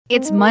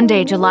It's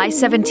Monday, July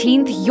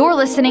 17th. You're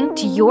listening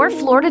to Your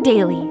Florida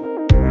Daily.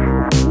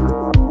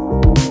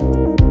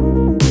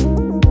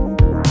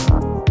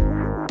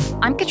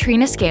 I'm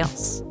Katrina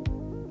Scales.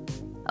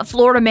 A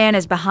Florida man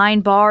is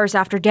behind bars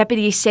after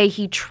deputies say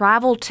he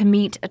traveled to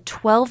meet a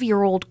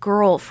 12-year-old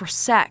girl for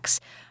sex.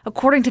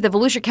 According to the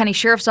Volusia County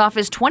Sheriff's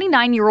Office,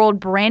 29-year-old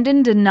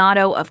Brandon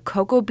Donato of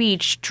Cocoa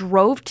Beach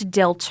drove to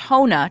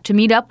Deltona to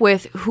meet up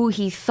with who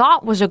he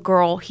thought was a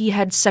girl he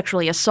had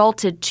sexually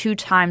assaulted 2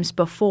 times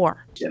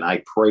before. And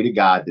I pray to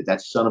God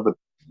that son of a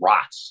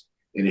rots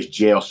in his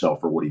jail cell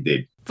for what he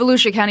did.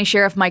 Volusia County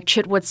Sheriff Mike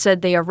Chitwood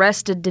said they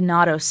arrested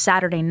Donato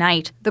Saturday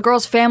night. The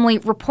girl's family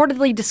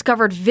reportedly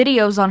discovered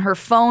videos on her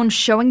phone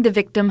showing the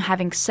victim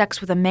having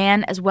sex with a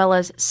man as well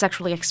as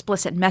sexually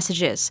explicit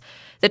messages.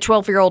 The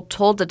 12-year-old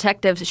told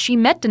detectives she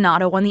met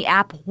Donato on the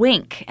app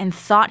Wink and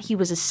thought he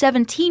was a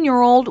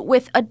 17-year-old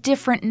with a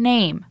different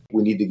name.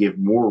 We need to give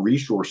more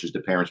resources to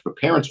parents, but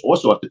parents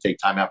also have to take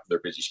time out from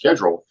their busy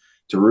schedule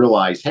to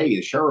realize, hey,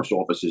 the sheriff's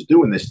office is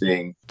doing this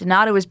thing.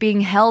 Donato is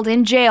being held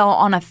in jail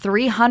on a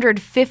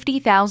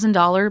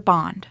 $350,000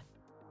 bond.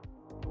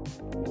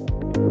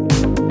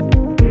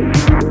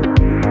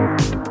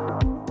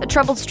 A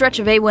troubled stretch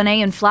of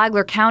A1A in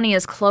Flagler County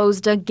is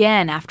closed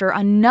again after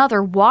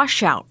another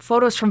washout.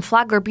 Photos from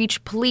Flagler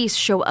Beach police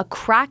show a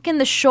crack in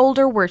the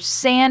shoulder where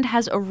sand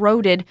has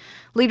eroded.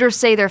 Leaders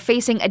say they're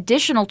facing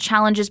additional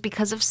challenges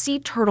because of sea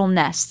turtle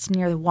nests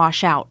near the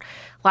washout.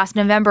 Last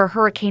November,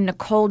 Hurricane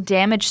Nicole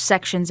damaged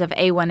sections of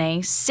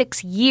A1A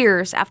 6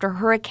 years after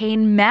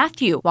Hurricane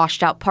Matthew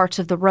washed out parts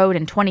of the road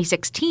in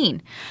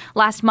 2016.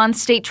 Last month,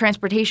 state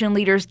transportation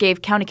leaders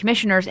gave county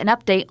commissioners an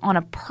update on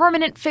a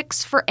permanent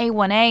fix for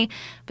A1A,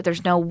 but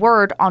there's no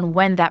word on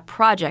when that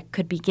project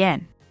could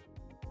begin.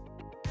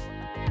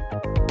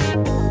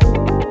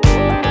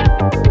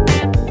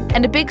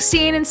 And a big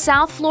scene in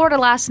South Florida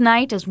last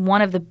night as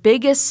one of the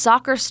biggest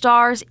soccer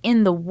stars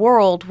in the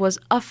world was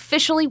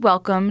officially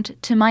welcomed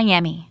to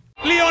Miami.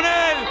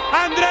 Lionel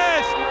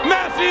Andres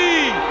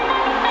Messi!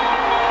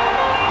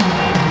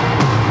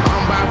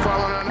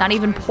 Not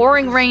even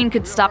pouring rain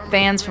could stop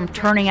fans from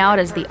turning out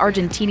as the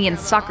Argentinian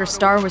soccer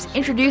star was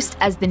introduced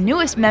as the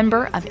newest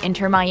member of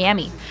Inter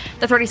Miami.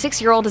 The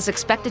 36-year-old is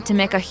expected to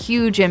make a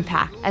huge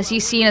impact, as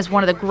he's seen as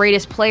one of the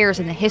greatest players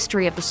in the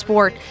history of the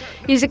sport.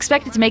 He's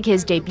expected to make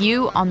his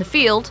debut on the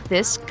field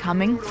this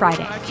coming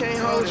Friday.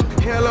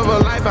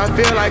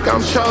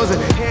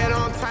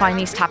 Find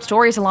these top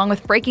stories along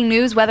with breaking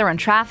news, weather, and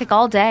traffic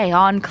all day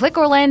on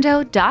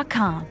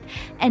clickorlando.com.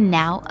 And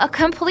now, a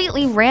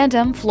completely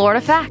random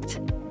Florida fact.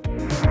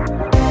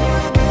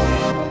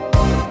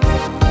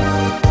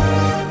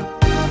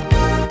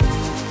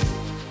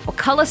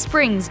 Wakulla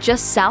Springs,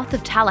 just south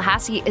of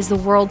Tallahassee, is the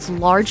world's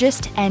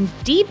largest and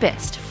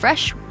deepest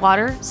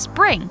freshwater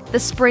spring. The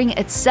spring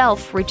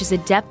itself reaches a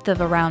depth of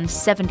around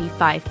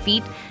 75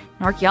 feet.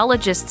 And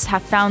archaeologists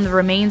have found the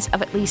remains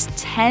of at least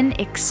 10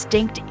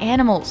 extinct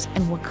animals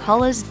in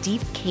Wakulla's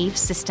deep cave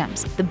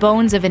systems. The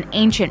bones of an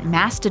ancient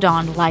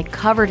mastodon lie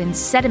covered in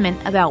sediment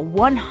about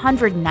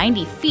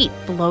 190 feet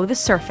below the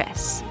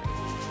surface.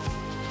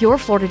 Your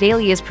Florida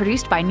Daily is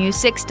produced by News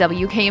 6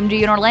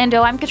 WKMG in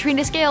Orlando. I'm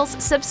Katrina Scales.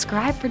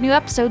 Subscribe for new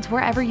episodes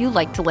wherever you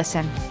like to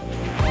listen.